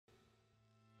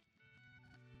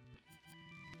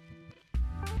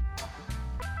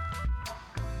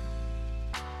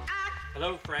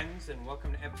Hello, friends, and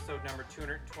welcome to episode number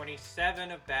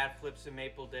 227 of Bad Flips and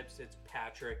Maple Dips. It's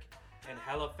Patrick in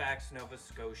Halifax, Nova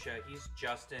Scotia. He's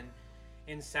Justin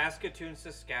in Saskatoon,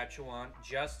 Saskatchewan.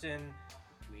 Justin,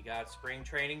 we got spring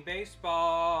training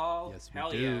baseball. Yes, we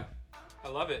Hell do. yeah. I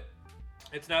love it.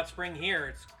 It's not spring here.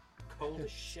 It's cold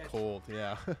as shit. Cold,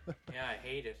 yeah. Yeah, I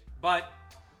hate it. But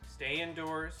stay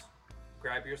indoors.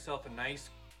 Grab yourself a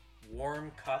nice warm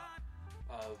cup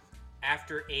of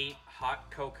after 8 hot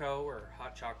cocoa or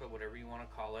hot chocolate, whatever you want to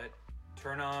call it.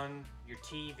 Turn on your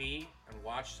TV and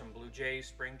watch some Blue Jays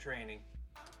spring training.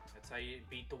 That's how you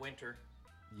beat the winter.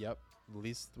 Yep. At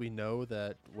least we know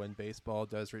that when baseball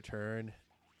does return,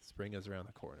 spring is around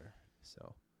the corner.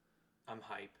 So I'm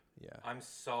hype. yeah. I'm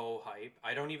so hype.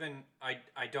 I don't even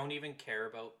care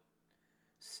about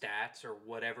stats or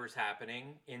whatever's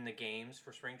happening in the games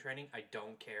for spring training. I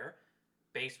don't care.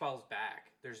 Baseball's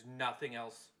back. There's nothing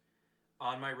else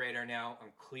on my radar now.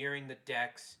 I'm clearing the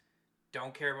decks.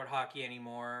 Don't care about hockey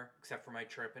anymore, except for my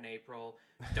trip in April.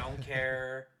 Don't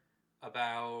care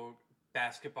about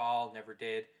basketball. Never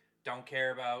did. Don't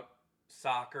care about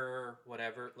soccer,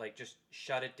 whatever. Like, just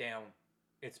shut it down.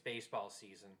 It's baseball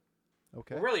season.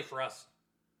 Okay. Well, really, for us,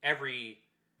 every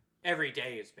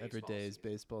day is baseball. Every day is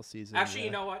season. baseball season. Actually,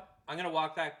 you know what? I'm gonna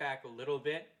walk that back a little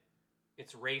bit.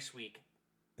 It's race week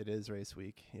It is race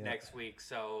week. Yeah. next week,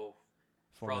 so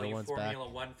for Formula all you One's Formula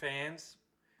back. One fans,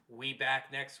 we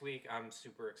back next week. I'm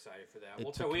super excited for that.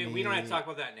 It took We don't have to me- talk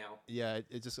about that now. Yeah,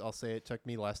 I'll say it took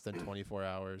me less than 24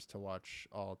 hours to watch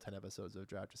all 10 episodes of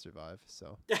Drive to Survive.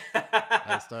 So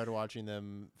I started watching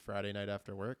them Friday night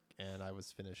after work, and I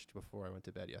was finished before I went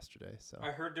to bed yesterday. So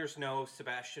I heard there's no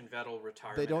Sebastian Vettel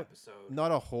retirement They don't- episode.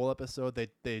 not a whole episode. They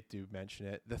do mention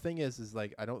it. The thing is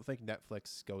like I don't think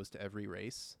Netflix goes to every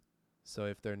race. So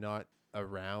if they're not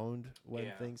around when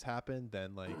Yeah. things happen,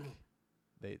 then like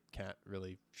they can't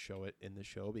really show it in the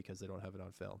show because they don't have it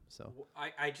on film. So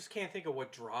I just can't think of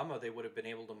what drama they would have been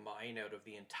able to mine out of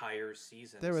the entire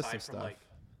season. there was aside some from stuff. like,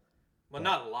 well, but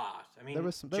not a lot. I mean, there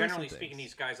was some generally speaking, things.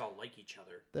 these guys all like each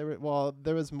other. There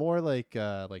was more like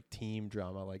team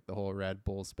drama, like the whole Red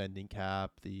Bull spending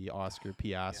cap, the Oscar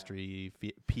Piastri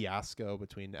fiasco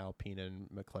between Alpine and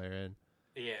McLaren.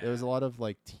 Yeah. There was a lot of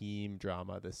like team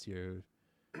drama this year,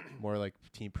 more like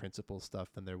team principal stuff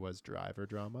than there was driver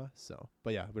drama. So,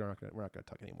 but yeah, we're not gonna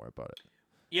talk anymore about it.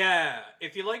 Yeah,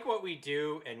 if you like what we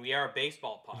do, and we are a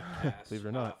baseball podcast, Believe it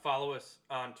or not. follow us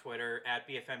on Twitter at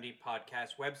BFMD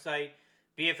Podcast, website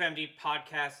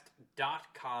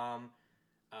bfmdpodcast.com.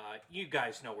 You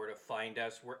guys know where to find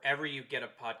us. Wherever you get a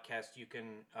podcast, you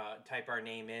can type our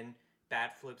name in,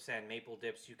 Bat Flips and Maple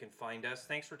Dips. You can find us.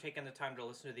 Thanks for taking the time to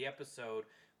listen to the episode.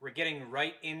 We're getting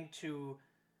right into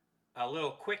a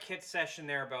little quick hit session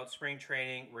there about spring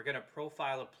training. We're going to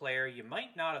profile a player you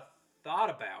might not have thought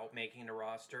about making a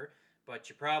roster, but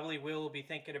you probably will be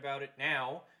thinking about it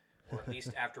now, or at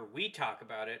least after we talk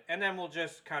about it. And then we'll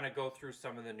just kind of go through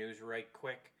some of the news right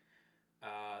quick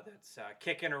that's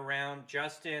kicking around.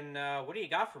 Justin, what do you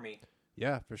got for me?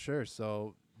 Yeah, for sure.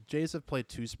 So Jays have played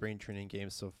 2 spring training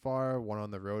games so far, one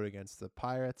on the road against the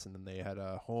Pirates, and then they had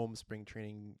a home spring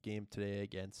training game today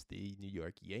against the New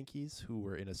York Yankees, who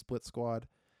were in a split squad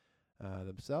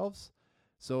themselves.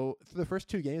 So for the first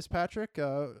 2 games, Patrick,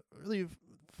 really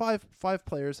five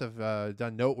players have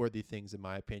done noteworthy things, in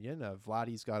my opinion.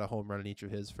 Vladdy's got a home run in each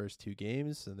of his first 2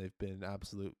 games, and they've been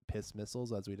absolute piss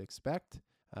missiles, as we'd expect.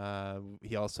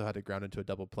 He also had to ground into a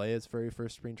double play his very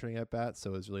first spring training at bat,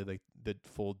 so it was really like the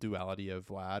full duality of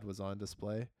Vlad was on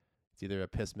display. It's either a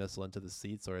piss missile into the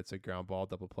seats or it's a ground ball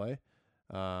double play.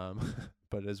 But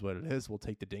it is what it is. We'll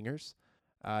take the dingers.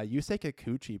 Yusei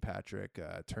Kikuchi, Patrick,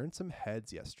 turned some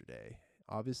heads yesterday.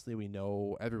 Obviously,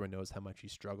 everyone knows how much he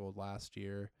struggled last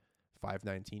year.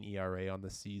 5.19 ERA on the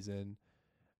season.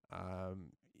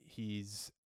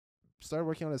 He's started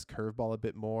working on his curveball a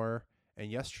bit more. And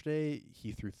yesterday,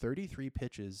 he threw 33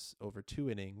 pitches over 2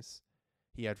 innings.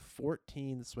 He had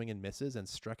 14 swing and misses and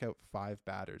struck out 5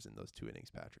 batters in those 2 innings,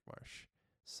 Patrick Marsh.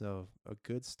 So a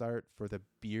good start for the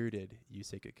bearded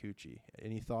Yusei Kikuchi.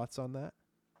 Any thoughts on that?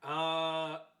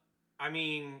 I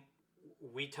mean,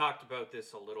 we talked about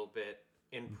this a little bit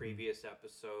in previous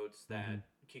episodes that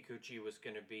Kikuchi was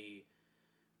going to be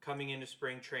coming into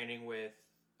spring training with,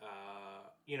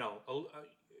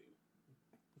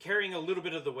 carrying a little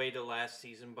bit of the weight of last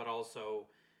season, but also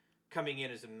coming in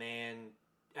as a man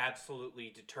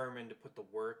absolutely determined to put the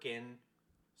work in.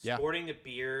 Yeah. Sporting the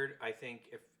beard, I think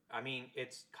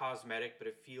it's cosmetic, but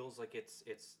it feels like it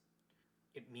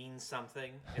means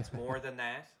something. It's more than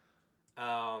that.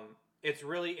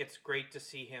 It's great to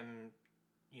see him,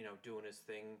 doing his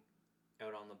thing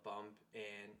out on the bump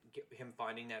and him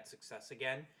finding that success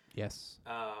again. Yes.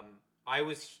 I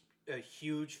was a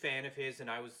huge fan of his, and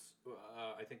I was,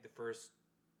 I think, the first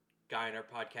guy in our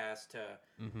podcast to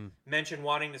mention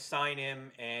wanting to sign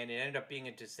him, and it ended up being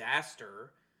a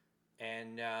disaster.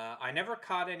 And I never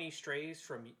caught any strays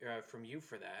from you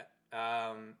for that.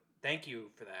 Thank you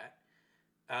for that.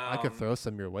 I could throw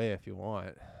some your way if you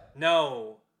want.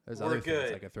 No, There's we're other good.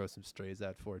 things I could throw some strays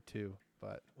at for too,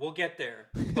 but we'll get there.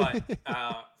 But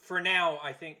for now,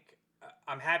 I think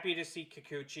I'm happy to see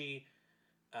Kikuchi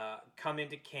come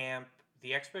into camp.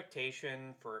 The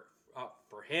expectation for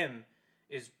him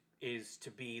is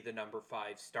to be the number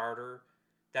 5 starter.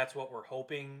 That's what we're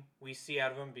hoping we see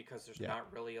out of him, because there's not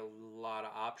really a lot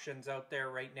of options out there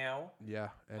right now. Yeah,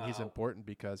 and he's important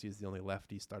because he's the only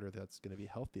lefty starter that's going to be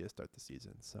healthy to start the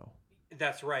season. So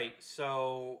that's right.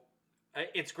 So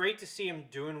it's great to see him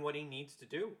doing what he needs to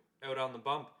do out on the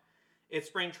bump. It's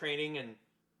spring training, and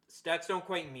stats don't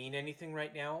quite mean anything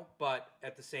right now, but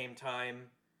at the same time,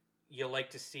 you like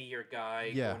to see your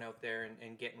guy going out there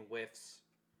and getting whiffs.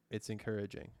 It's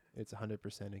encouraging. It's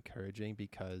 100% encouraging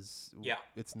because yeah.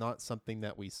 it's not something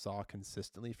that we saw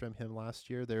consistently from him last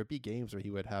year. There would be games where he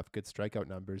would have good strikeout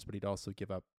numbers, but he'd also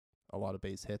give up a lot of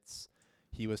base hits.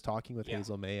 He was talking with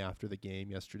Hazel May after the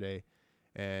game yesterday,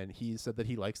 and he said that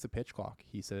he likes the pitch clock.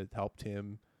 He said it helped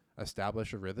him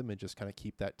establish a rhythm and just kind of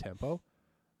keep that tempo.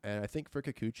 And I think for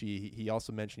Kikuchi, he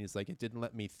also mentioned, he's like, it didn't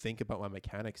let me think about my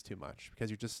mechanics too much, because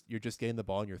you're just getting the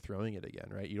ball and you're throwing it again,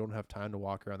 right? You don't have time to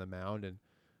walk around the mound and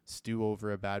stew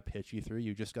over a bad pitch you threw.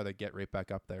 You just got to get right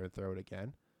back up there and throw it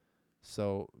again.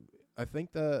 So I think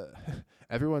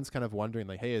everyone's kind of wondering,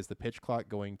 like, hey, is the pitch clock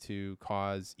going to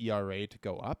cause ERA to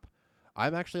go up?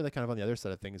 I'm actually like kind of on the other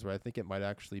side of things, where I think it might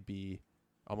actually be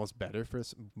almost better for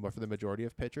the majority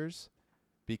of pitchers,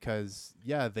 because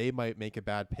they might make a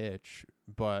bad pitch,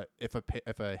 but if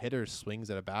a hitter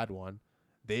swings at a bad one,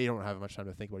 they don't have much time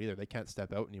to think about either. They can't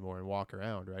step out anymore and walk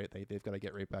around, right? They've got to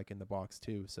get right back in the box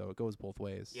too. So it goes both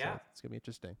ways. Yeah. So it's going to be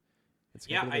interesting. It's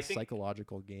going to be a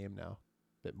psychological game now,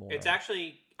 a bit more. It's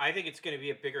actually, I think it's going to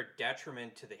be a bigger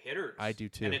detriment to the hitters. I do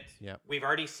too. And we've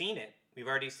already seen it. We've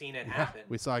already seen it happen.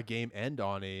 We saw a game end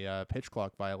on a pitch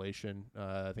clock violation.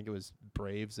 I think it was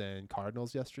Braves and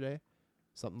Cardinals yesterday.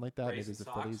 Something like that. Braves Maybe it was the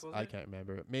Sox, Phillies. was I it? can't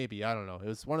remember. Maybe, I don't know. It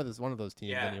was one of those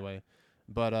teams anyway.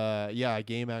 But a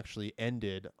game actually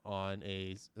ended on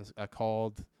a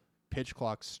called pitch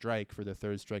clock strike for the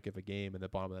third strike of a game in the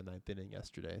bottom of the 9th inning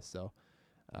yesterday. So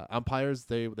umpires,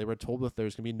 they were told that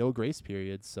there's going to be no grace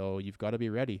period, so you've got to be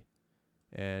ready.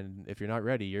 And if you're not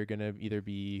ready, you're going to either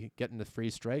be getting the free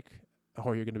strike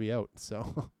or you're going to be out.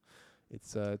 So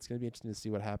it's going to be interesting to see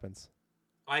what happens.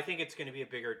 I think it's going to be a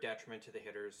bigger detriment to the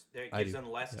hitters. It gives them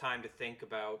less time to think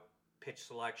about pitch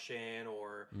selection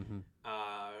or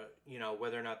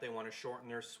whether or not they want to shorten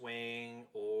their swing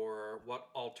or what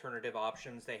alternative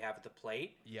options they have at the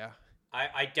plate. Yeah.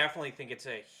 I definitely think it's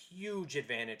a huge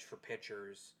advantage for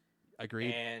pitchers.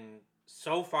 Agreed. And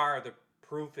so far the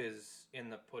proof is in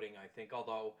the pudding, I think,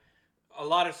 although a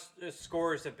lot of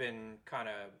scores have been kind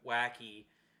of wacky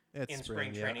in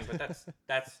spring training, but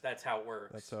that's how it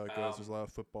works. That's how it goes. There's a lot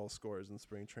of football scores in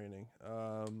spring training.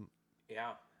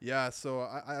 Yeah. So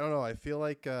I don't know. I feel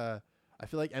like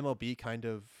MLB kind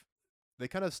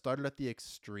of started at the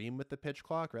extreme with the pitch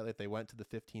clock, right? Like they went to the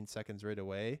 15 seconds right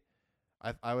away.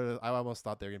 I almost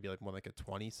thought they were gonna be like more like a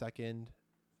 20-second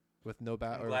with no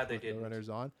bat or with no runners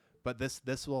on. But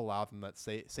this will allow them that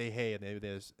say hey, and maybe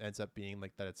this ends up being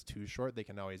like that it's too short. They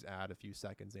can always add a few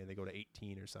seconds and they go to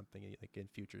 18 or something like in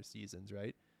future seasons,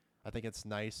 right? I think it's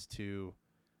nice to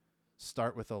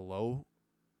start with a low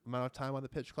amount of time on the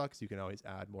pitch clock, so you can always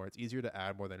add more. It's easier to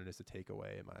add more than it is to take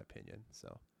away, in my opinion.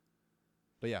 So,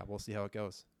 but yeah, we'll see how it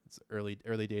goes. It's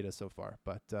early data so far,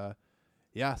 but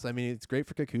so I mean, it's great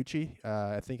for Kikuchi.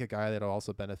 I think a guy that'll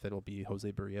also benefit will be Jose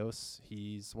Barrios.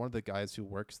 He's one of the guys who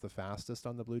works the fastest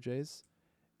on the Blue Jays,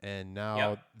 and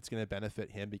now it's going to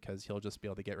benefit him because he'll just be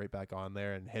able to get right back on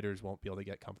there, and hitters won't be able to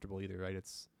get comfortable either, right?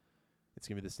 It's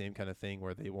going to be the same kind of thing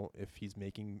where they won't,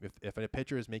 if a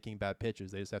pitcher is making bad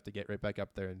pitches, they just have to get right back up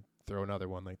there and throw another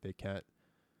one. Like they can't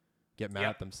get mad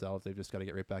at themselves. They've just got to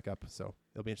get right back up. So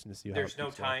it'll be interesting to see how there's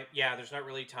no time. Yeah, there's not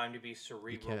really time to be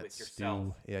cerebral with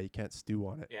yourself. You can't stew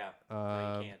on it. Yeah,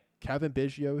 no, you can't. Kevin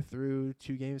Biggio through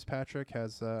 2 games, Patrick,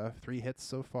 has 3 hits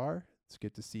so far. It's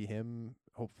good to see him.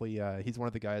 Hopefully, he's one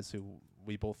of the guys who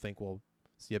we both think will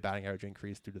see a batting average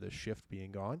increase due to the shift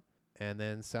being gone. And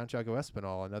then Santiago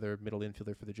Espinal, another middle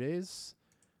infielder for the Jays,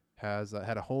 has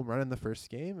had a home run in the first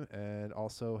game and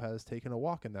also has taken a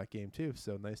walk in that game too.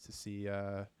 So nice to see,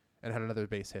 and had another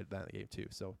base hit in that game too.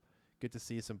 So good to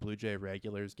see some Blue Jay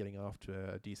regulars getting off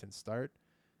to a decent start.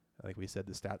 Like we said,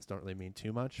 the stats don't really mean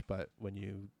too much, but when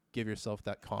you give yourself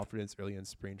that confidence early in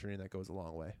spring training, that goes a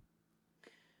long way.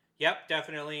 Yep,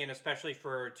 definitely, and especially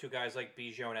for two guys like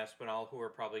Biggio and Espinal, who are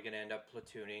probably going to end up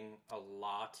platooning a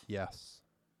lot. Yes.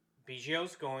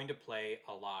 Biggio's going to play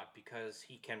a lot because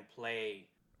he can play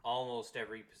almost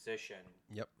every position.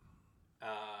 Yep.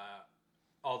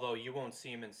 Although you won't see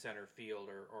him in center field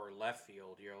or left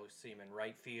field. You'll see him in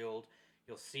right field.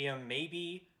 You'll see him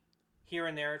maybe here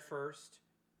and there at first.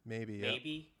 Maybe.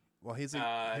 Maybe. Well,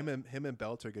 him and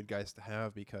Belt are good guys to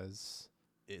have because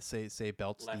say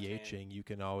Belt's DHing, you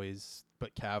can always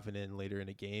put Cavan in later in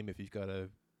a game if you've got a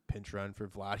pinch run for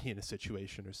Vladdy in a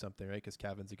situation or something, right? Because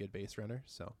Cavan's a good base runner,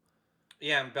 so.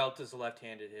 Yeah, and Belt is a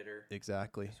left-handed hitter.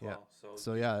 Exactly. As well,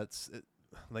 So yeah,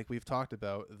 like we've talked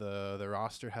about, the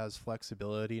roster has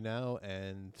flexibility now,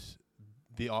 and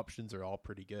the options are all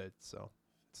pretty good. So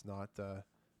it's not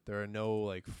there are no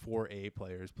like 4A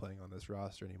players playing on this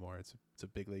roster anymore. It's a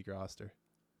big league roster.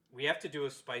 We have to do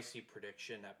a spicy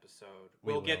prediction episode.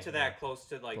 We'll get to that close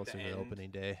to like closer the to end. opening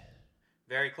day.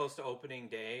 Very close to opening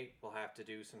day. We'll have to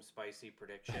do some spicy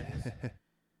predictions.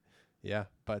 Yeah,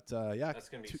 but that's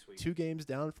gonna be sweet. 2 games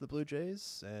down for the Blue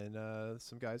Jays, and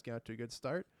some guys got to a good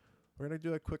start. We're gonna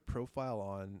do a quick profile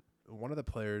on one of the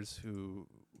players who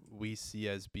we see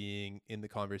as being in the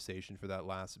conversation for that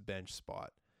last bench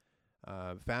spot.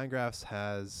 Fangraphs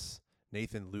has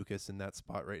Nathan Lucas in that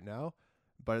spot right now,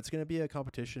 but it's going to be a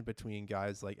competition between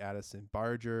guys like Addison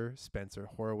Barger, Spencer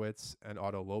Horwitz, and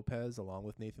Otto Lopez, along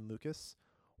with Nathan Lucas.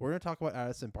 We're going to talk about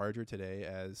Addison Barger today,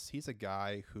 as he's a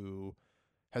guy who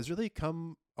has really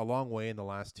come a long way in the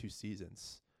last 2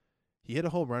 seasons. He hit a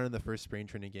home run in the first spring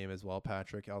training game as well,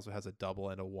 Patrick. He also has a double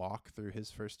and a walk through his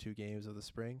first 2 games of the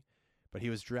spring. But he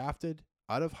was drafted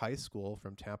out of high school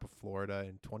from Tampa, Florida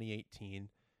in 2018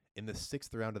 in the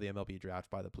 6th round of the MLB draft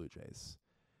by the Blue Jays.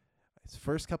 His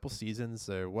first couple seasons,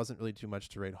 there wasn't really too much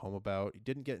to write home about. He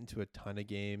didn't get into a ton of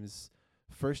games.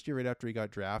 First year right after he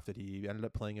got drafted, he ended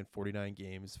up playing in 49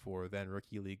 games for then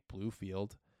Rookie League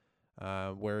Bluefield,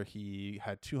 where he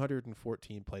had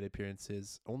 214 plate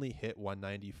appearances, only hit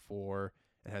 194,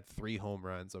 and had 3 home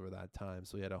runs over that time.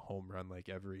 So he had a home run like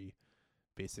every,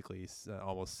 basically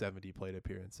almost 70 plate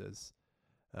appearances.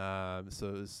 So it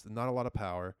was not a lot of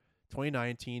power.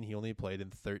 2019, he only played in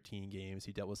 13 games.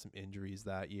 He dealt with some injuries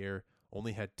that year,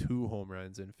 only had 2 home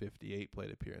runs in 58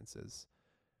 plate appearances.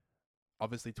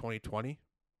 Obviously, 2020,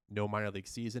 no minor league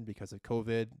season because of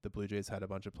COVID. The Blue Jays had a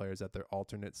bunch of players at their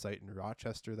alternate site in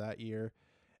Rochester that year,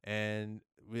 and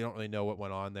we don't really know what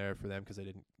went on there for them because they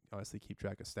didn't honestly keep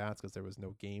track of stats because there was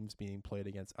no games being played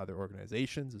against other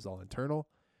organizations. It was all internal.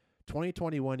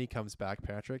 2021, he comes back,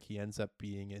 Patrick. He ends up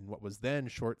being in what was then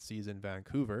short season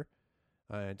Vancouver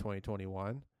in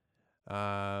 2021.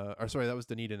 That was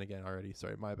Dunedin again already.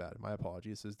 Sorry, my bad. My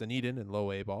apologies. It was Dunedin in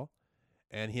low A ball.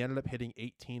 And he ended up hitting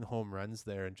 18 home runs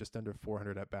there and just under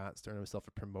 400 at-bats to earn himself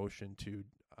a promotion to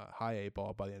high A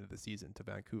ball by the end of the season to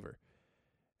Vancouver.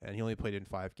 And he only played in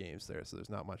 5 games there, so there's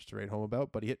not much to write home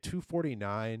about. But he hit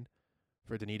 249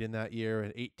 for Dunedin that year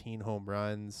and 18 home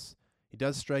runs. He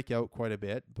does strike out quite a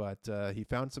bit, but he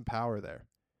found some power there.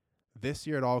 This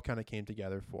year it all kind of came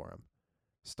together for him.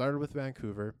 Started with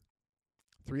Vancouver,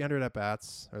 300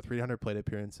 at-bats, or 300 plate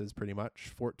appearances pretty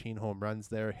much, 14 home runs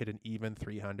there, hit an even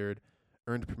 300,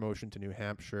 earned promotion to New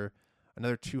Hampshire,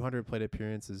 another 200 plate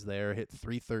appearances there, hit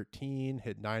 313,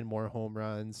 hit 9 more home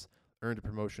runs, earned a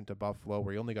promotion to Buffalo,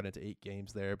 where he only got into 8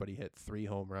 games there, but he hit 3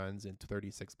 home runs in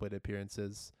 36 plate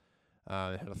appearances.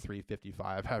 Had a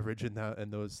 355 average in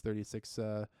those 36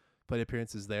 plate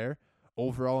appearances there.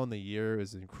 Overall in the year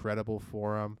is incredible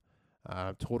for him.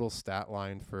 Total stat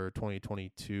line for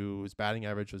 2022, his batting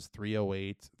average was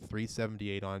 308,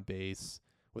 378 on base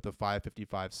with a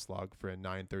 555 slug for a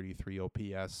 933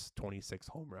 OPS, 26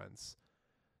 home runs.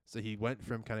 So he went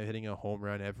from kind of hitting a home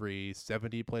run every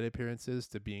 70 plate appearances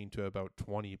to being to about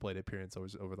 20 plate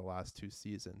appearances over the last 2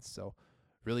 seasons. So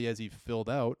really, as he filled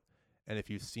out, and if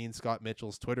you've seen Scott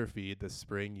Mitchell's Twitter feed this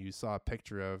spring, you saw a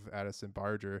picture of Addison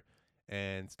Barger,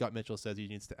 and Scott Mitchell says he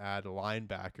needs to add a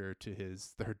linebacker to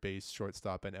his third base,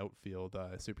 shortstop, and outfield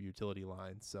super utility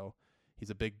line. So he's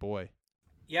a big boy.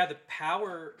 Yeah, the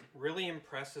power really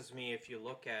impresses me if you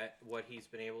look at what he's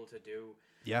been able to do.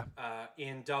 Yeah.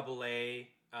 In Double A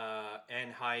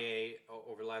and High A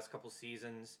over the last couple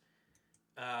seasons,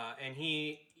 and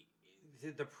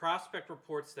the prospect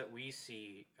reports that we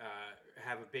see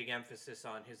have a big emphasis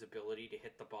on his ability to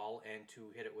hit the ball and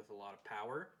to hit it with a lot of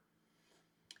power.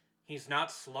 He's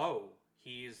not slow.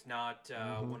 He's not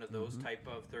one of those type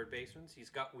of third basemen. He's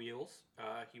got wheels.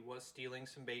 He was stealing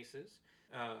some bases.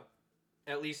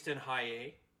 at least in high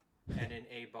A and in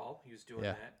A ball. He was doing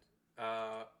Yeah.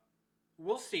 that.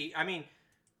 We'll see. I mean,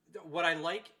 what I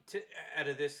like out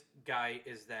of this guy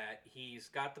is that he's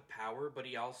got the power, but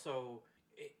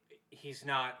he's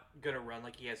not gonna run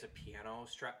like he has a piano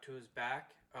strapped to his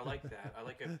back. I like that. I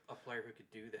like a player who could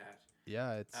do that.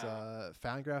 Yeah, it's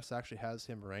Fangraphs actually has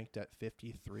him ranked at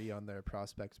 53 on their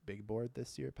prospects big board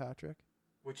this year, Patrick.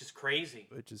 Which is crazy.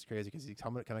 Which is crazy because he's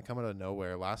kind of come out of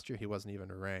nowhere. Last year he wasn't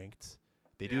even ranked.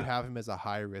 They do Yeah. have him as a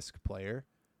high risk player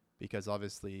because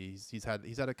obviously he's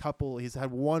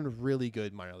had one really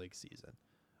good minor league season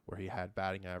where he had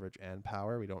batting average and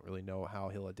power. We don't really know how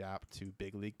he'll adapt to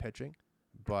big league pitching,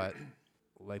 but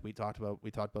like we talked about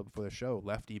before the show,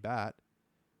 lefty bat.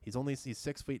 He's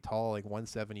 6 feet tall, like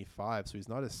 175, so he's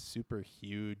not a super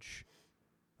huge,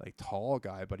 like tall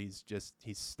guy, but he's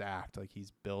stacked. Like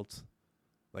he's built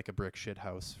like a brick shit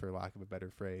house, for lack of a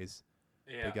better phrase.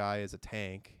 Yeah. The guy is a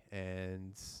tank,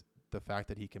 and the fact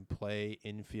that he can play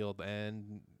infield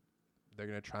and they're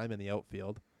gonna try him in the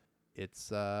outfield, it's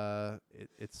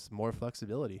more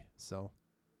flexibility. So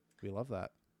we love that.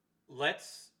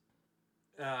 Let's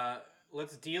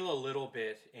deal a little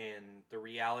bit in the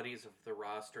realities of the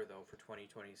roster, though, for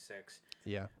 2026.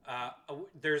 Yeah.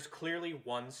 There's clearly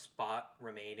one spot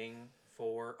remaining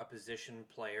for a position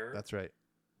player That's right.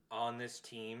 on this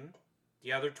team.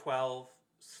 The other 12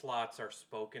 slots are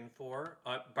spoken for,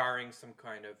 barring some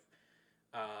kind of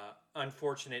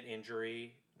unfortunate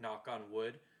injury, knock on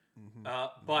wood.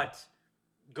 But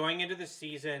going into the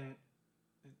season,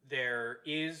 there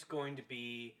is going to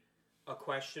be a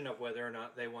question of whether or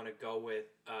not they want to go with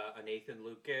a Nathan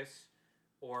Lucas,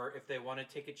 or if they want to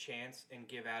take a chance and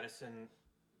give Addison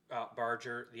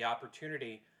Barger the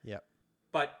opportunity. Yeah.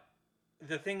 But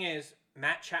the thing is,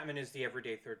 Matt Chapman is the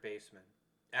everyday third baseman.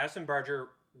 Addison Barger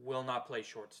will not play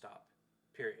shortstop.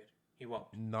 Period. He won't.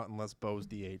 Not unless Bo's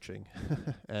DHing.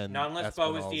 And Not unless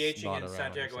Bo is Espinal's DHing not and around or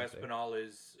Santiago something. Espinal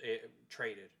is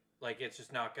traded. Like, it's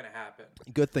just not going to happen.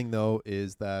 Good thing though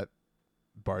is that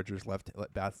Barger's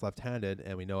bat's left-handed,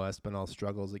 and we know Espinal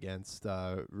struggles against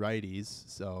righties,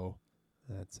 so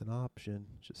that's an option.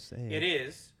 Just saying. It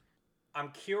is. I'm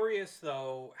curious,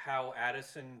 though, how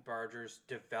Addison Barger's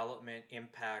development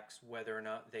impacts whether or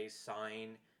not they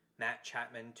sign Matt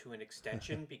Chapman to an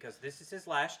extension, because this is his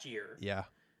last year. Yeah.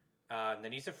 And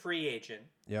then he's a free agent.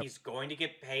 Yep. He's going to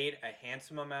get paid a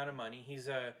handsome amount of money. He's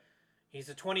a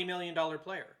 $20 million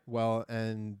player. Well,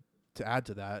 and to add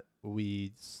to that,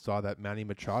 we saw that Manny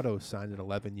Machado signed an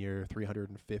 11-year,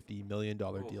 $350 million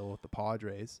deal with the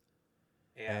Padres.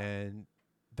 Yeah. And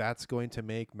that's going to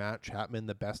make Matt Chapman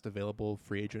the best available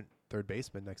free agent third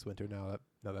baseman next winter now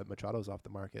that Machado's off the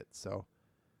market. So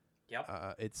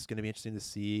Yep. it's going to be interesting to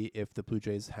see if the Blue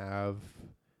Jays have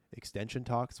extension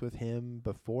talks with him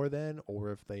before then,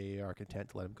 or if they are content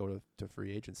to let him go to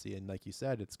free agency. And like you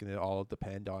said, it's going to all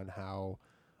depend on how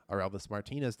Elvis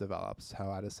Martinez develops,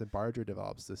 how Addison Barger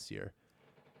develops this year,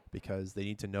 because they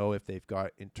need to know if they've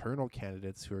got internal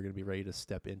candidates who are going to be ready to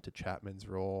step into Chapman's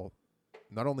role,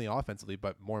 not only offensively,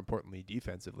 but more importantly,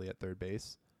 defensively at third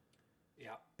base.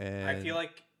 Yeah. And I feel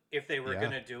like if they were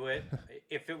going to do it,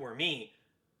 if it were me,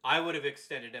 I would have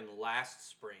extended him last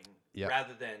spring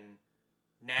rather than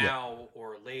now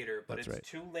or later. But That's it's right.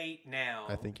 too late now.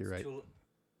 I think you're It's right.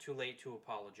 Too late to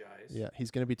apologize. Yeah, he's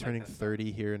going to be turning that's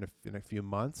 30 here in a few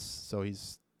months, so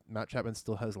Matt Chapman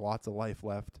still has lots of life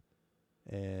left.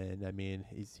 And I mean,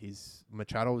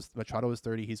 Machado is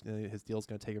 30. His deal's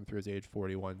going to take him through his age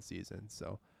 41 season.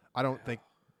 So I don't think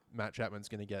Matt Chapman's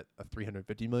going to get a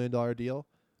 $350 million deal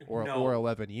or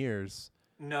 11 years.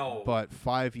 No. But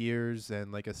 5 years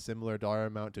and like a similar dollar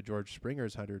amount to George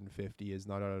Springer's 150 is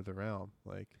not out of the realm.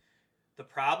 Like, the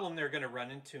problem they're going to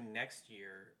run into next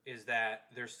year is that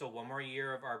there's still one more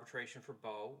year of arbitration for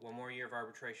Bo, one more year of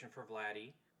arbitration for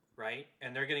Vladdy, right?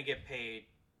 And they're going to get paid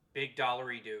big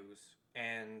dollary dues.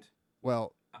 And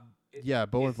well,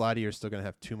 Bo and Vladdy are still going to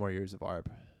have 2 more years of arb.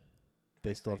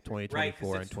 They still have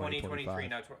 2024 and 2025.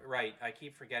 Now, right. I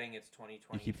keep forgetting it's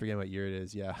 2020. You keep forgetting what year it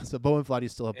is, yeah. So Bo and Vladdy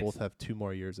still both have 2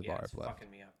 more years of arb it's left. fucking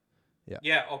me up. Yeah.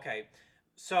 Yeah, okay.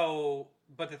 So,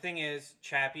 but the thing is,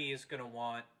 Chappie is going to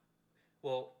want...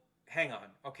 Well, hang on.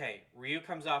 Okay, Ryu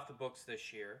comes off the books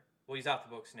this year. Well, he's off the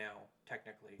books now,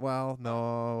 technically. Well,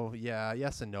 no. Yeah,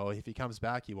 yes and no. If he comes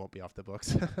back, he won't be off the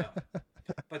books. No.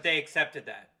 But they accepted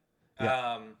that.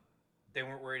 Yeah. They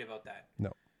weren't worried about that.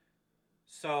 No.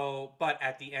 So, but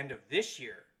at the end of this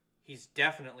year, he's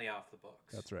definitely off the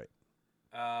books. That's right.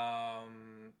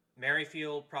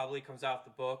 Merrifield probably comes off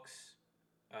the books.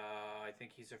 I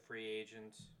think he's a free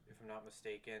agent, if I'm not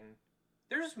mistaken.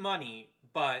 There's money,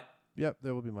 but... Yep,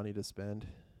 there will be money to spend.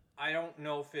 I don't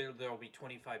know if there'll be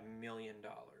 $25 million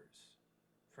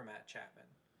for Matt Chapman.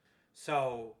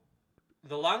 So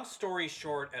the long story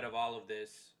short out of all of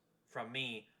this from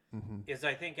me Mm-hmm. is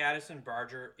I think Addison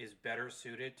Barger is better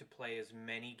suited to play as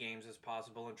many games as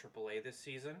possible in AAA this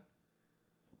season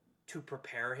to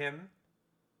prepare him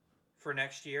for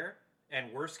next year.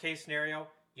 And worst case scenario,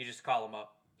 you just call him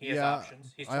up. He has Yeah,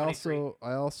 options. He's I 23.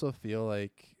 also feel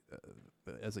like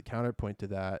as a counterpoint to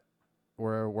that,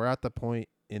 we're at the point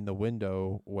in the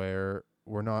window where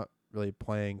we're not really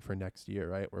playing for next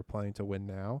year, right? We're playing to win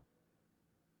now.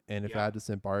 And if Yeah.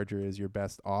 Addison Barger is your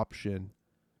best option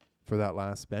for that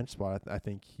last bench spot, I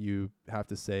think you have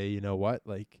to say, you know what,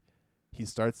 like he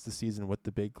starts the season with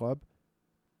the big club,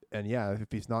 and yeah,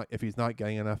 if he's not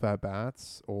getting enough at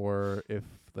bats, or if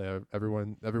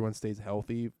everyone stays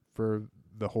healthy for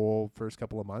the whole first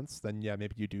couple of months, then yeah,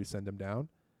 maybe you do send him down.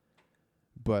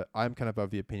 But I'm kind of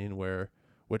the opinion where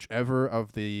whichever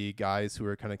of the guys who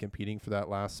are kind of competing for that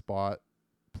last spot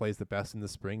plays the best in the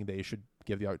spring, they should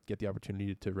get the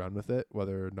opportunity to run with it,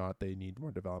 whether or not they need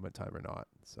more development time or not.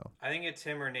 So I think it's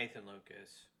him or Nathan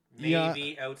Lucas. yeah,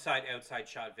 Maybe outside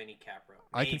shot Vinny Capra.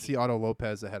 I can Maybe. see Otto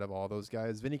Lopez ahead of all those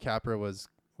guys. Vinny Capra was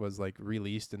like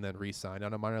released and then re-signed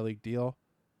on a minor league deal.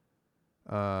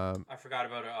 I forgot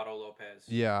about Otto Lopez.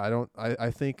 Yeah,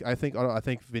 I think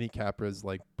Vinny Capra is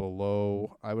like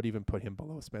below. I would even put him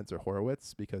below Spencer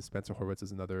Horwitz, because Spencer Horwitz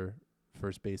is another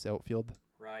first base outfield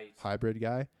Right. hybrid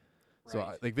guy. So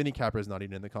Right. like Vinny Capra is not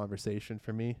even in the conversation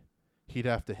for me. He'd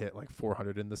have to hit like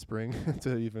 400 in the spring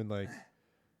to even like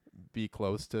be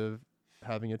close to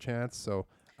having a chance. So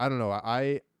I don't know.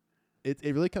 It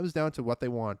really comes down to what they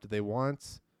want. Do they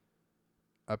want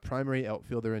a primary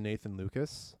outfielder in Nathan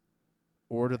Lucas,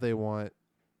 or do they want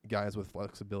guys with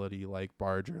flexibility like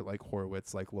Barger, like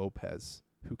Horwitz, like Lopez,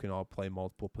 who can all play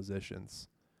multiple positions?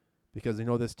 Because they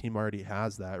know this team already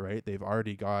has that, right? They've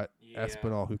already got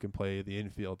Espinal, who can play the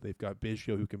infield. They've got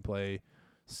Biggio, who can play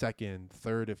second,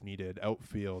 third if needed,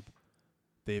 outfield.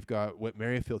 They've got Whit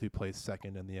Merrifield, who plays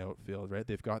second in the outfield, right?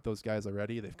 They've got those guys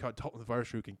already. They've got Dalton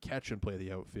Varsho, who can catch and play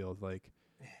the outfield. Like,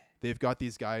 they've got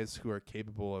these guys who are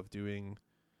capable of doing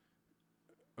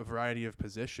a variety of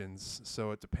positions.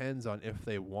 So it depends on if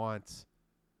they want.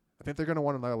 I think they're going to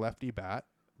want another lefty bat.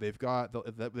 They've got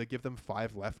they give them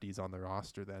 5 lefties on the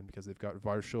roster then, because they've got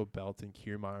Varsho, Belt, and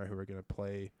Kiermaier, who are going to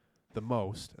play the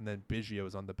most, and then Biggio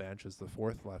is on the bench as the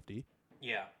 4th lefty.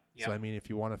 Yeah. Yep. So I mean,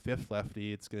 if you want a 5th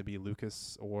lefty, it's going to be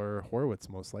Lucas or Horwitz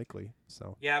most likely.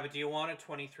 So Yeah, but do you want a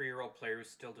 23-year-old player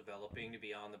who's still developing to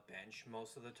be on the bench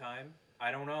most of the time? I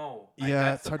don't know. Yeah,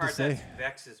 that's it's the hard to part say. that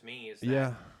vexes me. Is that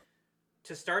yeah,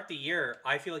 to start the year,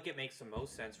 I feel like it makes the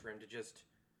most sense for him to just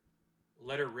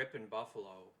let her rip in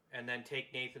Buffalo and then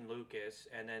take Nathan Lucas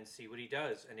and then see what he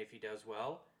does. And if he does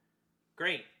well,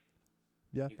 great.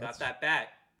 yeah, You got that bat.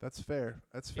 That's fair.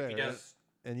 That's fair. If he does,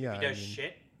 and yeah, if he does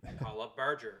shit, you call up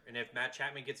Barger. And if Matt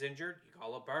Chapman gets injured, you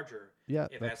call up Barger. Yeah,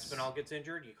 If Espinal gets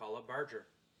injured, you call up Barger.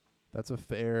 That's a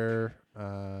fair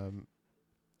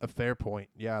point.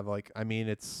 Yeah, like I mean,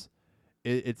 it's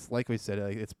like we said,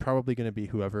 like, it's probably going to be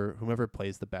whomever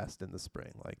plays the best in the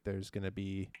spring. Like, there's going to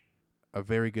be a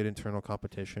very good internal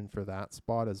competition for that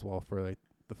spot, as well for like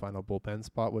the final bullpen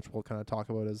spot, which we'll kind of talk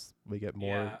about as we get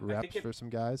more reps for some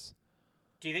guys.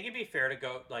 Do you think it'd be fair to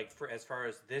go like for as far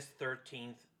as this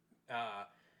 13th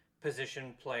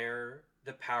position player?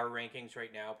 The power rankings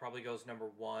right now probably goes number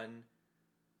 1,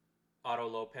 Otto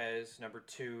Lopez, number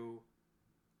 2,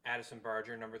 Addison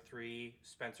Barger, number 3,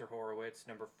 Spencer Horwitz,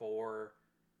 number 4,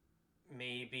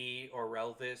 maybe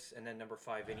Orelvis, and then number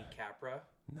 5, Vinny Capra.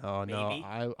 No, Maybe.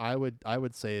 no. I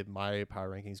would say my power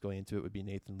rankings going into it would be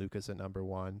Nathan Lucas at number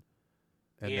 1,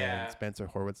 and then Spencer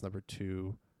Horwitz number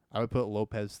 2. I would put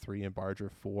Lopez 3 and Barger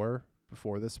 4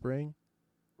 before the spring.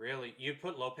 Really? You'd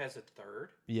put Lopez at 3rd?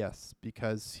 Yes,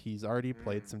 because he's already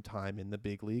played some time in the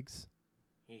big leagues.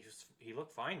 He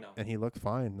looked fine though. And he looked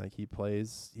fine. Like he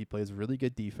plays really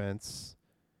good defense.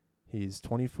 He's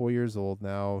 24 years old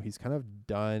now. He's kind of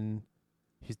done.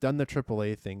 He's done the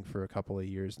AAA thing for a couple of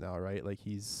years now, right? Like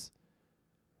he's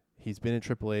been in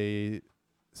AAA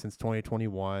since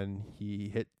 2021. He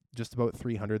hit just about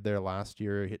 300 there last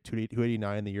year. He hit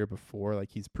 289 the year before. Like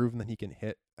he's proven that he can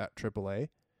hit at AAA.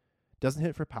 Doesn't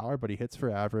hit for power, but he hits for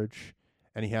average,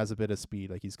 and he has a bit of speed.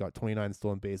 Like he's got 29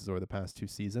 stolen bases over the past 2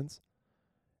 seasons,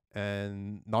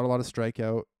 and not a lot of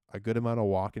strikeout, a good amount of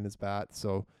walk in his bat.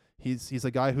 So he's a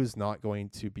guy who's not going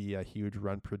to be a huge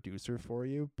run producer for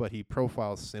you, but he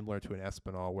profiles similar to an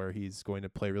Espinal, where he's going to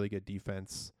play really good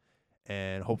defense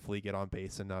and hopefully get on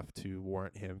base enough to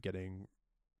warrant him getting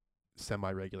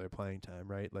semi-regular playing time,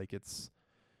 right? Like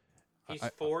He's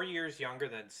 4 years younger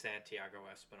than Santiago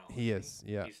Espinal. He is,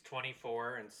 yeah. He's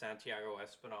 24, and Santiago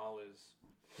Espinal is.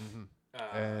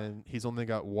 And he's only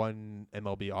got one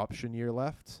MLB option year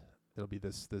left. It'll be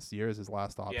this year is his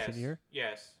last option year.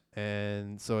 Yes.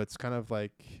 And so it's kind of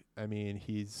like, I mean,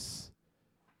 he's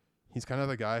kind of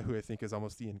a guy who I think is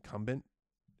almost the incumbent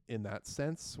in that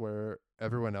sense, where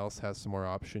everyone else has some more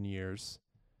option years.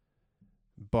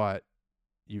 But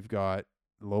you've got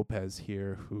Lopez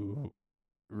here who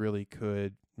really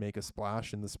could make a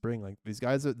splash in the spring. Like these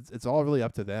guys, it's all really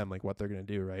up to them, like what they're going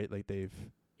to do, right? Like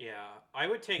Yeah, I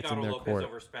would take Otto Lopez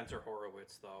over Spencer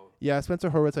Horwitz, though. Yeah, Spencer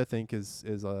Horwitz, I think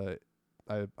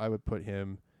I would put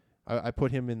him. I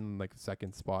put him in like the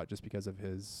second spot just because of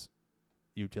his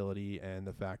utility and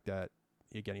the fact that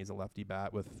again he's a lefty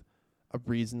bat with a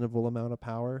reasonable amount of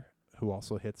power who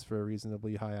also hits for a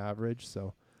reasonably high average.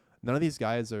 So none of these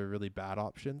guys are really bad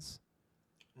options.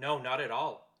 No, not at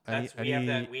all. Any of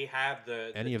them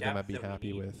I'd be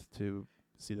happy with to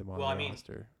see them on the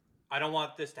roster. I don't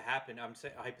want this to happen. I'm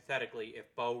saying hypothetically,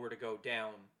 if Bo were to go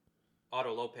down,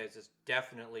 Otto Lopez is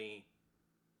definitely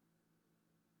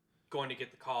going to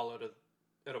get the call out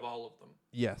of all of them.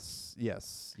 Yes, yeah.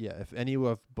 If any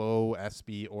of Bo,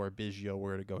 Espy, or Biggio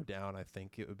were to go down, I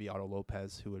think it would be Otto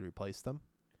Lopez who would replace them.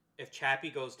 If Chappie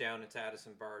goes down, it's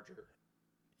Addison Barger.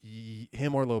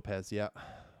 Him or Lopez, yeah.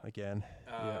 Again.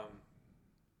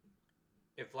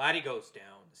 If Vladdy goes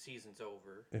down, the season's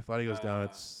over. If Vladdy goes down,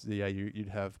 you'd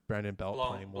have Brandon Belt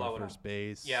playing more first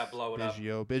base. Yeah, blow it up.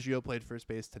 Biggio played first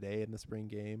base today in the spring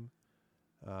game.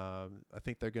 I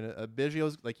think they're gonna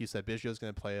Biggio's, like you said, Biggio's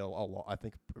gonna play a lot. I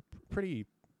think pretty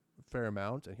fair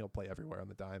amount, and he'll play everywhere on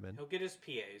the diamond. He'll get his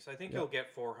PAs. I think he'll get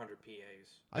 400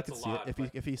 PAs. I could see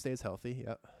it if he stays healthy.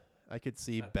 Yeah, I could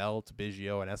see Belt,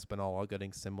 Biggio, and Espinal all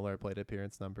getting similar plate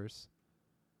appearance numbers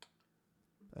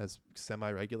as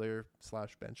semi-regular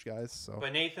 / bench guys. So,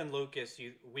 but Nathan Lucas,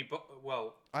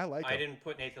 I like. I didn't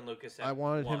put Nathan Lucas. I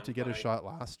wanted him to get a shot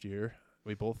last year.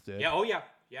 We both did. Yeah. Oh yeah.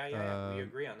 Yeah. We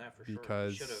agree on that for sure.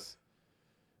 Because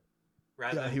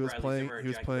he was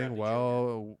playing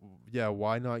well. Yeah.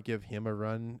 Why not give him a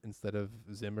run instead of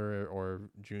Zimmer or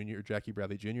Jackie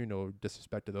Bradley Jr.? No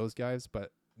disrespect to those guys,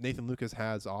 but Nathan Lucas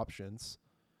has options.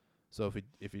 So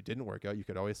if he didn't work out, you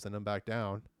could always send him back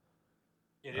down.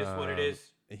 It is what it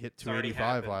is. He hit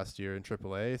 285 last year in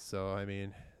AAA. So I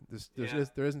mean,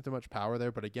 there isn't too much power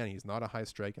there. But again, he's not a high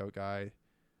strikeout guy.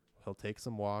 He'll take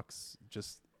some walks.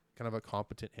 Just kind of a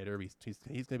competent hitter. He's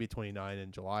going to be 29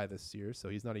 in July this year, so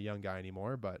he's not a young guy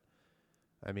anymore. But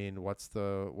I mean, what's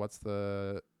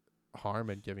the harm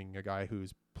in giving a guy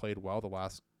who's played well the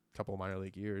last couple of minor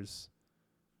league years,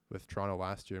 with Toronto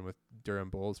last year and with Durham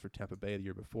Bulls for Tampa Bay the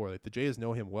year before? Like the Jays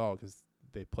know him well because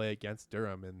they play against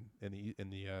Durham in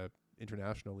the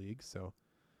international league. So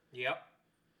yep.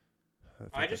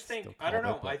 I don't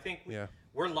know. I think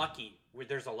we're lucky.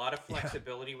 There's a lot of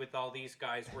flexibility with all these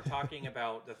guys. We're talking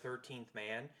about the 13th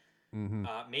man. Mm-hmm.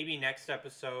 Maybe next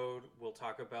episode we'll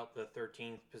talk about the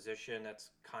 13th position that's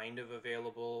kind of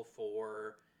available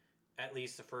for at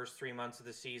least the first 3 months of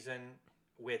the season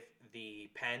with the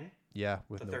pen. Yeah,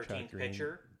 with the no 13th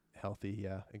pitcher. Healthy,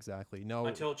 yeah, exactly. No,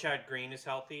 until Chad Green is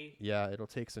healthy. Yeah, it'll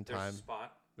take some time. There's a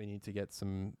spot. We need to get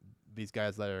these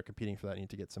guys that are competing for that need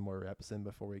to get some more reps in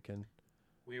before we can.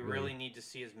 We really need to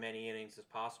see as many innings as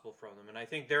possible from them, and I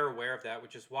think they're aware of that,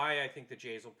 which is why I think the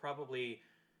Jays will probably.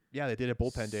 Yeah, they did a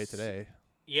bullpen day today.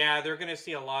 Yeah, they're going to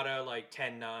see a lot of like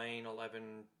 10-9, 11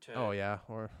 to. Oh yeah,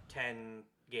 or 10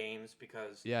 games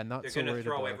because. Yeah, not they're so going to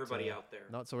throw about, everybody out there.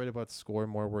 Not so worried about score,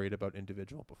 more worried about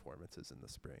individual performances in the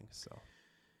spring. So.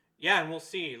 Yeah, and we'll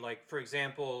see. Like for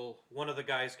example, one of the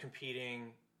guys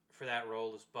competing for that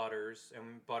role is Butters,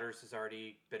 and Butters has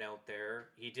already been out there.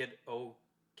 He did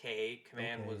okay.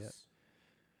 Command was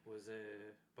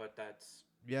but that's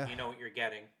you know what you're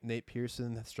getting. Nate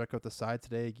Pearson struck out the side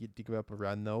today. He did give up a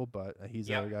run though, but he's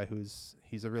another guy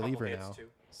he's a reliever now. Too.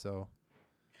 So.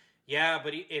 Yeah,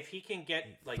 but if he can get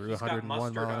he's got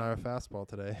mustard on our fastball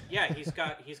today. Yeah, he's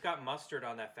got mustard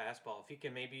on that fastball. If he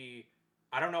can maybe,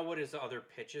 I don't know what his other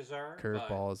pitches are.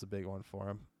 Curveball is a big one for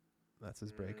him. That's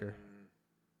his breaker.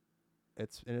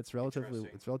 It's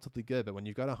relatively good, but when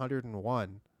you've got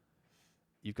 101,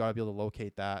 you've got to be able to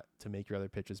locate that to make your other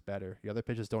pitches better. Your other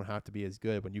pitches don't have to be as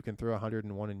good. When you can throw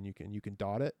 101 and you can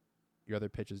dot it, your other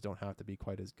pitches don't have to be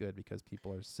quite as good because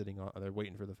people are they're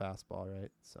waiting for the fastball, right?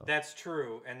 So that's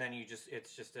true, and then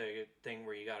it's just a thing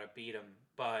where you got to beat them.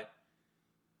 But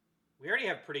we already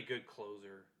have a pretty good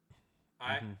closer.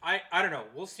 I don't know.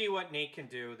 We'll see what Nate can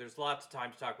do. There's lots of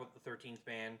time to talk about the 13th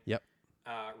man. Yep.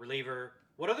 reliever.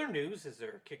 What other news is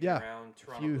there kicking Yeah, around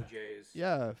Toronto few- Blue Jays?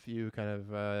 Yeah, a few kind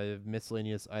of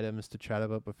miscellaneous items to chat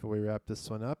about before we wrap this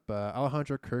one up.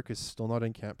 Alejandro Kirk is still not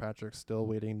in Camp Patrick, still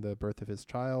waiting the birth of his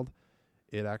child.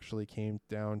 It actually came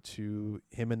down to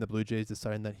him and the Blue Jays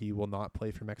deciding that he will not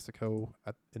play for Mexico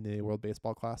in the World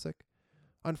Baseball Classic.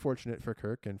 Unfortunate for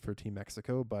Kirk and for Team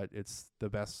Mexico, but it's the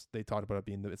best. They talked about it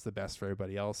being it's the best for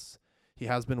everybody else. He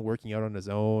has been working out on his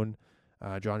own.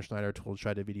 John Schneider told Shi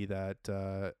Davidi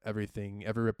that every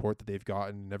report that they've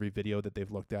gotten, every video that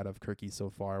they've looked at of Kirky so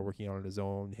far, working out on his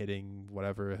own, hitting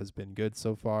whatever, has been good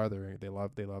so far. They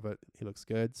love it. He looks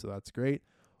good, so that's great.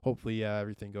 Hopefully,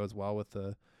 everything goes well with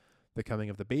the coming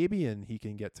of the baby, and he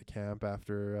can get to camp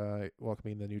after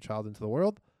welcoming the new child into the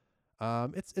world.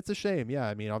 It's a shame. Yeah,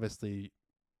 I mean, obviously,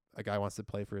 a guy wants to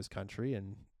play for his country,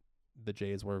 and the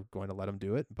Jays were going to let him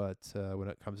do it. But when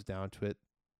it comes down to it,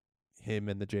 him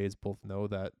and the Jays both know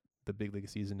that the big league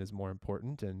season is more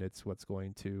important, and it's what's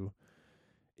going to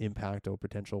impact a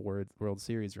potential World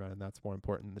Series run, and that's more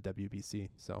important than the WBC.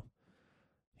 So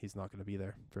he's not going to be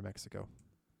there for Mexico.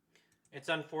 It's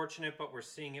unfortunate, but we're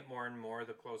seeing it more and more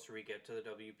the closer we get to the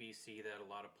WBC that a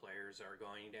lot of players are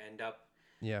going to end up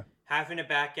having to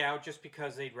back out just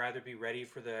because they'd rather be ready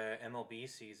for the MLB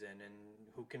season, and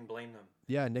who can blame them?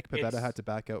 Yeah, Nick Pivetta had to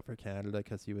back out for Canada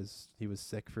because he was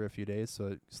sick for a few days, so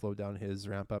it slowed down his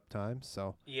ramp up time.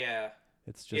 So yeah,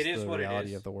 it's just the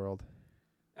reality of the world.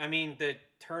 I mean, the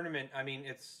tournament. I mean,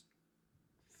 it's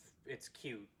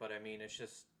cute, but I mean, it's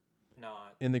just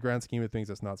not. In the grand scheme of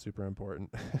things, it's not super important.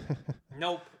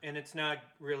 Nope, and it's not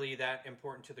really that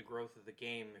important to the growth of the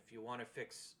game. If you want to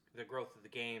fix the growth of the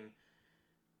game,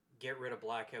 get rid of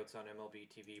blackouts on MLB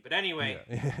TV. But anyway,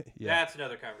 that's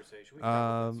another conversation. We some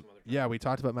other yeah, we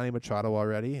talked about Manny Machado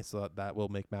already, so that will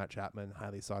make Matt Chapman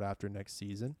highly sought after next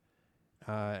season.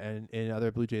 And in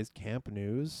other Blue Jays camp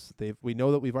news, we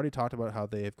know that we've already talked about how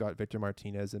they've got Victor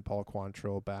Martinez and Paul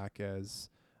Quantrill back as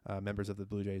members of the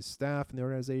Blue Jays staff in the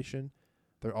organization.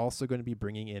 They're also going to be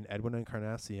bringing in Edwin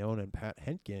Encarnacion and Pat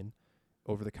Henkin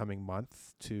over the coming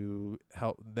month to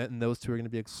help. Then those two are going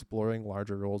to be exploring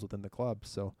larger roles within the club.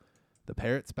 So the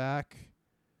Parrot's back,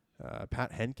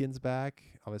 Pat Henkin's back.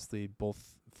 Obviously,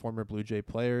 both former Blue Jay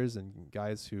players and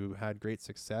guys who had great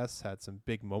success, had some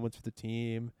big moments for the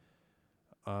team.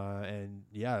 And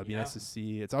yeah, it'd be nice to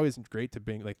see. It's always great to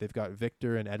bring, like, they've got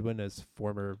Victor and Edwin as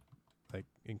former, like,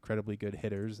 incredibly good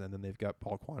hitters, and then they've got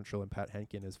Paul Quantrill and Pat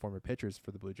Henkin as former pitchers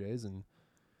for the Blue Jays, and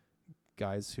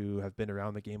guys who have been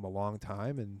around the game a long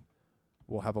time and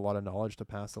will have a lot of knowledge to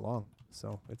pass along.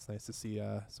 So it's nice to see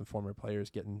some former players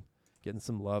getting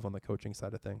some love on the coaching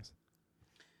side of things.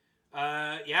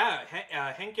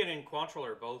 Henkin and Quantrill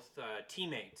are both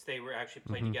teammates. They were actually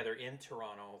played together in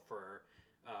Toronto for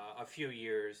a few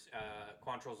years.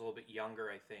 Quantrill's a little bit younger,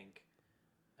 I think.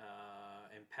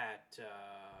 And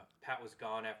Pat was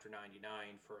gone after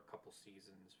 '99 for a couple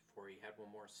seasons before he had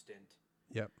one more stint.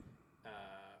 Yep.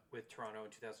 With Toronto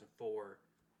in 2004.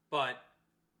 But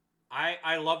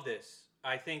I love this.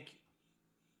 I think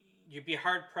you'd be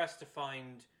hard pressed to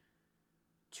find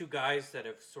two guys that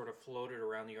have sort of floated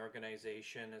around the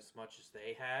organization as much as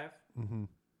they have,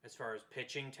 as far as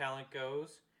pitching talent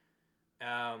goes.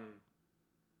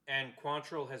 And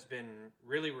Quantrill has been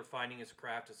really refining his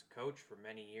craft as a coach for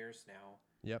many years now.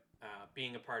 Yep.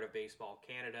 Being a part of Baseball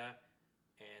Canada.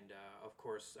 And, of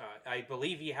course, I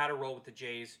believe he had a role with the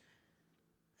Jays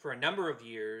for a number of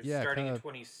years, starting in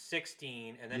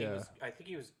 2016. And then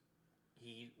he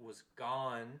was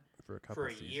gone for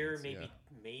a year,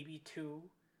 maybe two,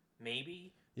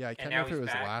 maybe. Yeah, I can't remember if it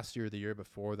was last year or the year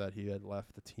before that he had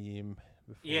left the team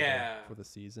for the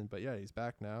season. But, yeah, he's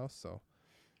back now, so.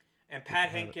 And Pat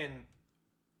Henkin,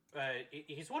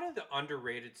 he's one of the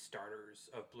underrated starters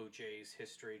of Blue Jays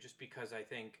history, just because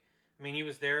he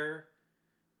was there.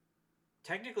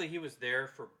 Technically, he was there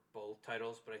for both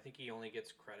titles, but I think he only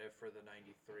gets credit for the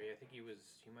 '93. I think he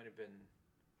might have been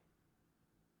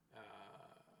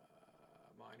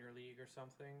minor league or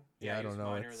something. Yeah, I don't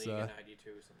know. Minor league in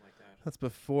 '92, something like that. That's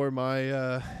before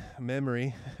my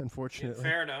memory, unfortunately.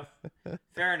 Fair enough.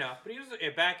 Fair enough. But he was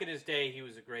back in his day. He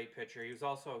was a great pitcher. He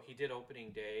did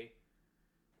opening day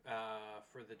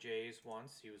for the Jays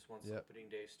once. He was once opening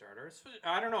day starter.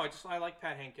 I don't know. I like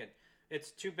Pat Henkin. It's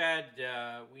too bad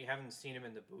we haven't seen him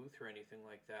in the booth or anything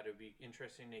like that. It would be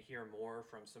interesting to hear more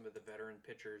from some of the veteran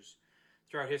pitchers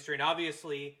throughout history. And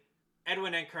obviously,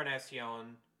 Edwin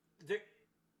Encarnacion,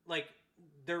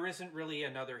 there isn't really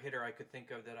another hitter I could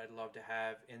think of that I'd love to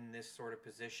have in this sort of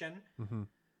position.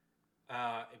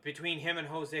 Between him and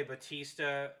Jose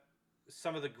Bautista,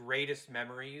 some of the greatest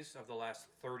memories of the last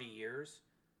 30 years.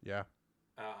 Yeah.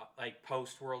 like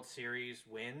post World Series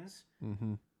wins.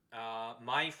 Mm-hmm.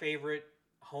 My favorite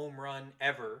home run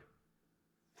ever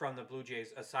from the Blue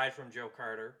Jays, aside from Joe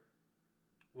Carter,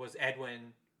 was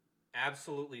Edwin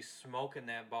absolutely smoking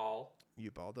that ball.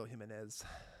 Ubaldo Jimenez.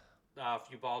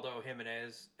 Ubaldo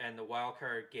Jimenez and the wild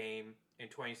card game in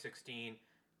 2016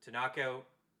 to knock out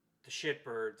the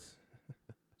shitbirds.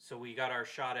 So we got our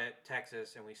shot at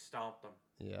Texas and we stomped them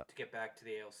to get back to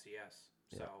the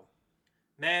ALCS. So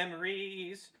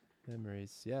memories.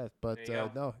 Yeah. But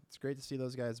go. it's great to see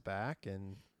those guys back,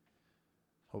 and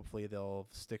hopefully they'll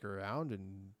stick around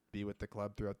and be with the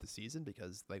club throughout the season,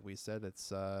 because like we said,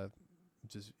 it's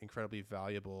just incredibly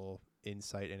valuable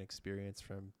insight and experience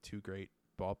from two great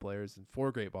ball players and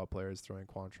four great ball players, throwing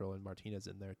Quantrill and Martinez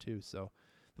in there too. So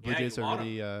the Blue Jays are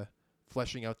really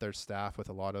fleshing out their staff with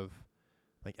a lot of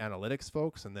like analytics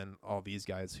folks, and then all these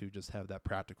guys who just have that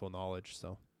practical knowledge.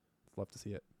 So love to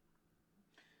see it.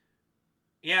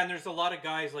 Yeah, and there's a lot of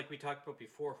guys, like we talked about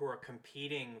before, who are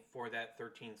competing for that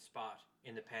 13th spot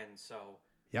in the pen. So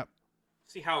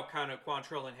see how kind of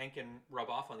Quantrill and Henk can rub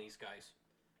off on these guys,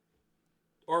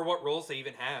 or what roles they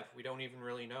even have. We don't even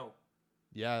really know.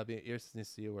 Yeah, it'll be interesting to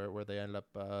see where they end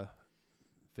up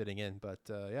fitting in. But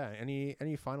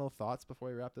any final thoughts before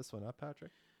we wrap this one up,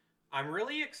 Patrick? I'm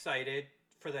really excited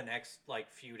for the next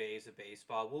few days of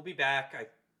baseball. We'll be back.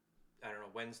 I don't know,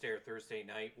 Wednesday or Thursday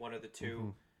night, one of the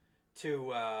two,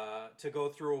 to go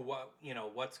through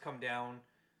what's come down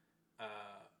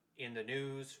in the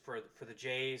news for the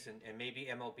Jays and maybe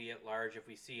MLB at large, if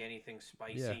we see anything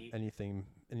spicy. Yeah,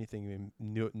 anything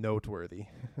noteworthy.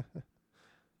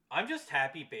 I'm just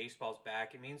happy baseball's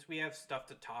back. It means we have stuff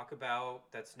to talk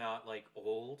about that's not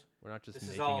old. We're not just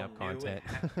making up content.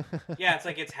 Yeah, it's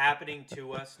like it's happening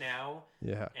to us now.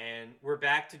 Yeah. And we're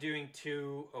back to doing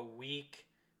 2 a week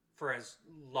for as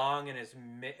long as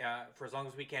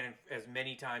we can, and as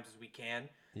many times as we can.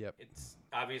 Yep. It's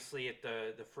obviously at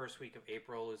the first week of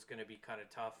April is going to be kind of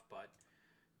tough, but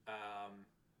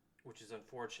which is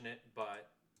unfortunate. But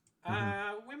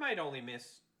we might only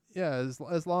miss. Yeah, as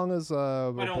long as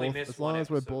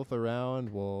we're both around,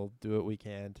 we'll do what we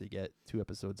can to get 2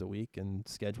 episodes a week, and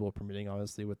schedule permitting,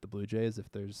 honestly, with the Blue Jays. If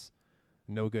there's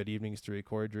no good evenings to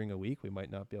record during a week, we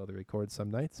might not be able to record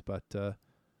some nights, but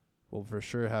we'll for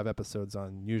sure have episodes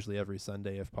on usually every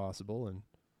Sunday if possible, and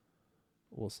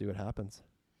we'll see what happens.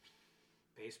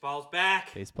 Baseball's back.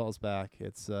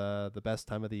 It's the best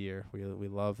time of the year. We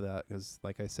love that because,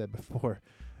 like I said before,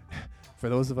 for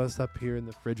those of us up here in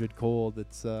the frigid cold,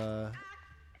 it's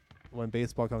when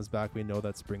baseball comes back, we know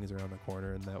that spring is around the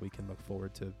corner and that we can look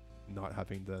forward to not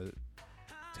having the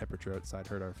temperature outside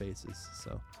hurt our faces.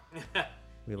 So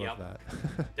we love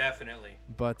that. Definitely.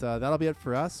 But that'll be it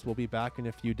for us. We'll be back in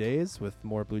a few days with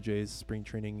more Blue Jays spring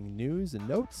training news and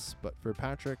notes. But for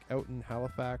Patrick out in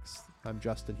Halifax, I'm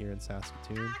Justin here in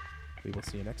Saskatoon. We will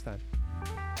see you next time.